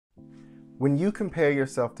When you compare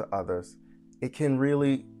yourself to others, it can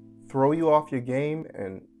really throw you off your game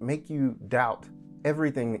and make you doubt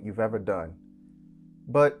everything that you've ever done.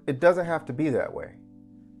 But it doesn't have to be that way.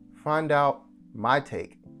 Find out my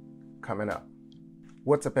take coming up.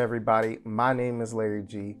 What's up, everybody? My name is Larry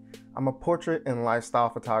G. I'm a portrait and lifestyle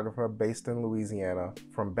photographer based in Louisiana,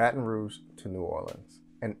 from Baton Rouge to New Orleans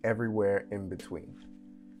and everywhere in between.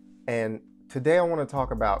 And today I want to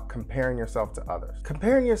talk about comparing yourself to others.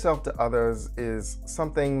 Comparing yourself to others is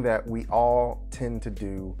something that we all tend to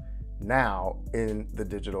do now in the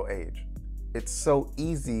digital age. It's so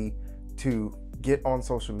easy to get on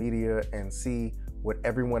social media and see what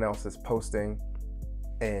everyone else is posting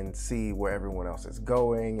and see where everyone else is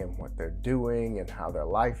going and what they're doing and how their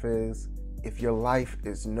life is. If your life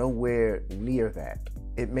is nowhere near that,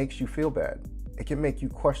 it makes you feel bad. It can make you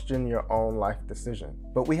question your own life decision.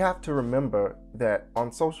 But we have to remember that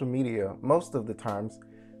on social media, most of the times,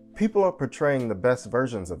 people are portraying the best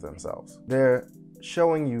versions of themselves. They're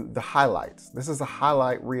showing you the highlights. This is a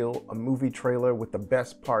highlight reel, a movie trailer with the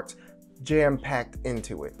best parts jam-packed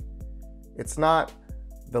into it. It's not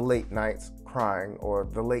the late nights crying or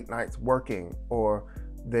the late nights working or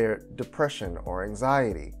their depression or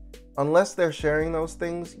anxiety. Unless they're sharing those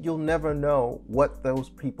things, you'll never know what those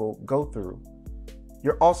people go through.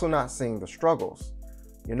 You're also not seeing the struggles.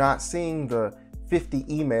 You're not seeing the 50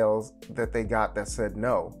 emails that they got that said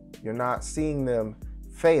no. You're not seeing them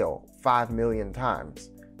fail 5 million times.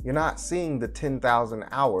 You're not seeing the 10,000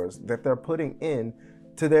 hours that they're putting in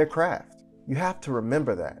to their craft. You have to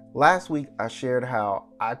remember that. Last week, I shared how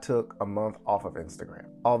I took a month off of Instagram.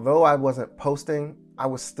 Although I wasn't posting, I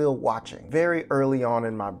was still watching. Very early on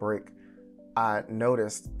in my break, I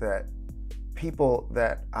noticed that people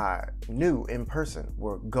that I knew in person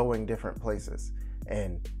were going different places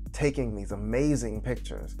and taking these amazing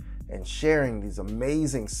pictures and sharing these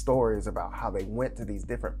amazing stories about how they went to these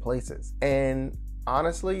different places. And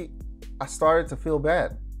honestly, I started to feel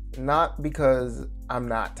bad. Not because I'm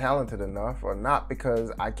not talented enough or not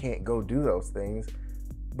because I can't go do those things,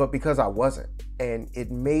 but because I wasn't. And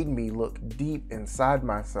it made me look deep inside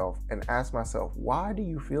myself and ask myself, why do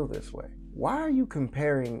you feel this way? Why are you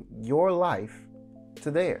comparing your life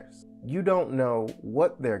to theirs? You don't know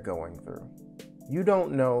what they're going through. You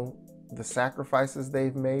don't know the sacrifices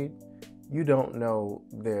they've made. You don't know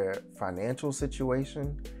their financial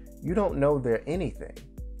situation. You don't know their anything.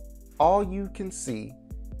 All you can see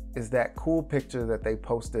is that cool picture that they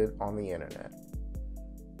posted on the internet.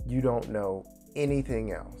 You don't know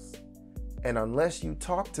anything else. And unless you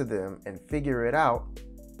talk to them and figure it out,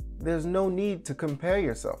 there's no need to compare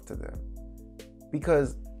yourself to them.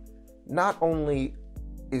 Because not only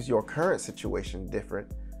is your current situation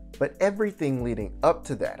different, but everything leading up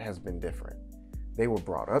to that has been different. They were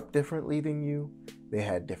brought up differently than you. They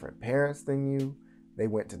had different parents than you. They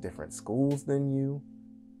went to different schools than you.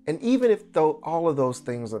 And even if all of those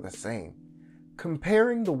things are the same,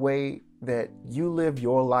 comparing the way that you live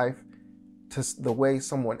your life to the way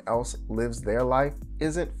someone else lives their life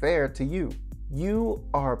isn't fair to you. You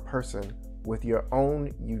are a person with your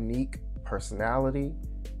own unique personality,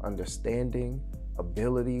 understanding,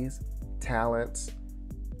 abilities, talents,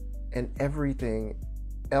 and everything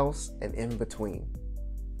else and in between.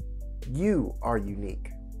 You are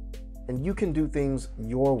unique, and you can do things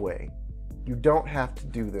your way. You don't have to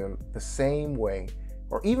do them the same way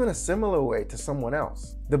or even a similar way to someone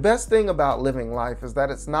else. The best thing about living life is that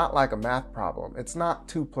it's not like a math problem. It's not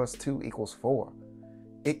 2 + 2 = 4.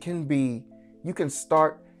 It can be, you can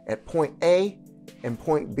start at point A and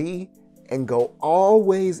point B and go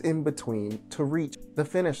always in between to reach the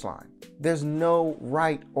finish line. There's no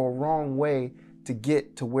right or wrong way to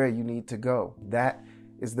get to where you need to go. That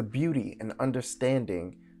is the beauty and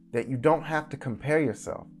understanding that you don't have to compare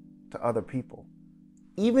yourself to other people,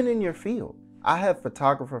 even in your field. I have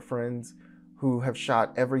photographer friends who have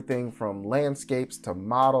shot everything from landscapes to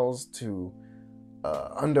models to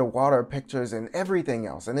underwater pictures and everything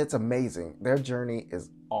else, and it's amazing. Their journey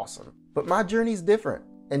is awesome. But my journey's different,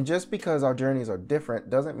 and just because our journeys are different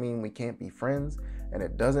doesn't mean we can't be friends, and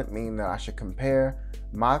it doesn't mean that I should compare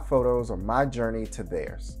my photos or my journey to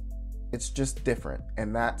theirs. It's just different,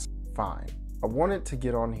 and that's fine. I wanted to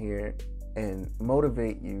get on here and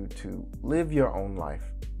motivate you to live your own life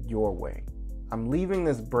your way. I'm leaving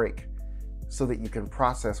this break so that you can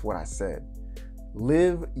process what I said.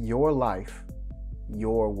 Live your life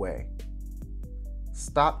your way.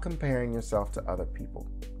 Stop comparing yourself to other people.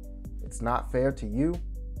 It's not fair to you,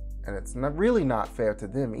 and it's really not fair to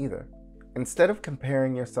them either. Instead of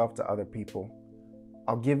comparing yourself to other people,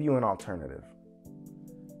 I'll give you an alternative.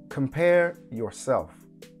 Compare yourself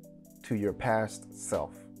to your past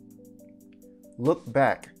self. Look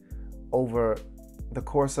back over the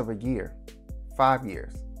course of a year, 5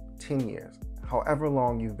 years, 10 years, however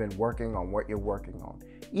long you've been working on what you're working on.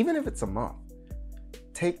 Even if it's a month,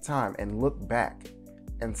 take time and look back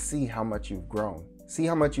and see how much you've grown. See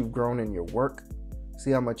how much you've grown in your work. See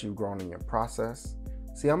how much you've grown in your process.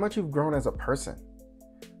 See how much you've grown as a person.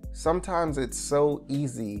 Sometimes it's so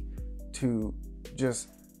easy to just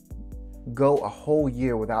go a whole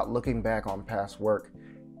year without looking back on past work,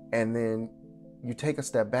 and then you take a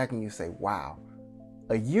step back and you say, wow,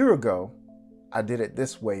 a year ago I did it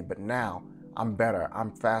this way, but now I'm better,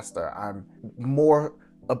 I'm faster, I'm more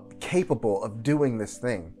capable of doing this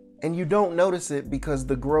thing. And you don't notice it because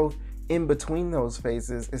the growth in between those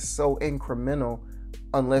phases is so incremental,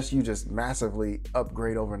 unless you just massively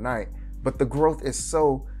upgrade overnight. But the growth is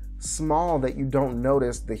so small that you don't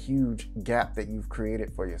notice the huge gap that you've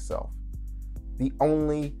created for yourself. The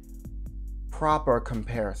only proper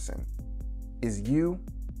comparison is you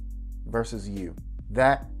versus you.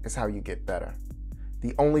 That is how you get better.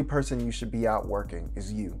 The only person you should be outworking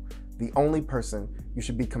is you. The only person you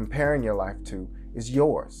should be comparing your life to is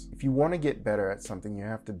yours. If you want to get better at something, you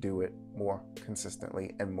have to do it more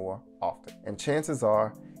consistently and more often. And chances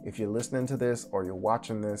are, if you're listening to this or you're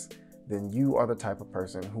watching this, then you are the type of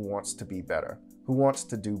person who wants to be better, who wants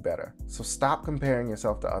to do better. So stop comparing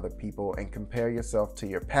yourself to other people and compare yourself to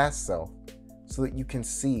your past self so that you can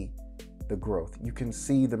see the growth, you can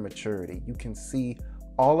see the maturity, you can see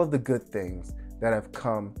all of the good things that have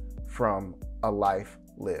come from a life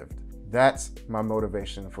lived. That's my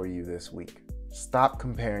motivation for you this week. Stop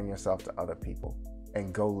comparing yourself to other people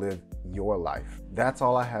and go live your life. That's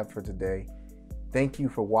all I have for today. Thank you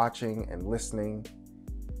for watching and listening.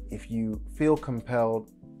 If you feel compelled,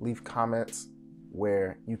 leave comments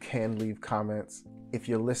where you can leave comments. If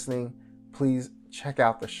you're listening, please check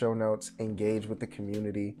out the show notes, engage with the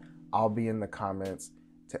community. I'll be in the comments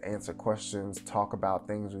to answer questions, talk about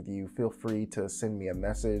things with you. Feel free to send me a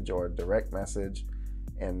message or a direct message,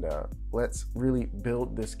 and let's really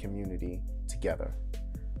build this community together.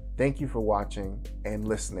 Thank you for watching and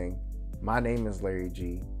listening. My name is Larry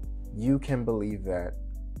G. You can believe that,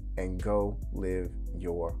 and go live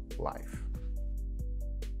your life.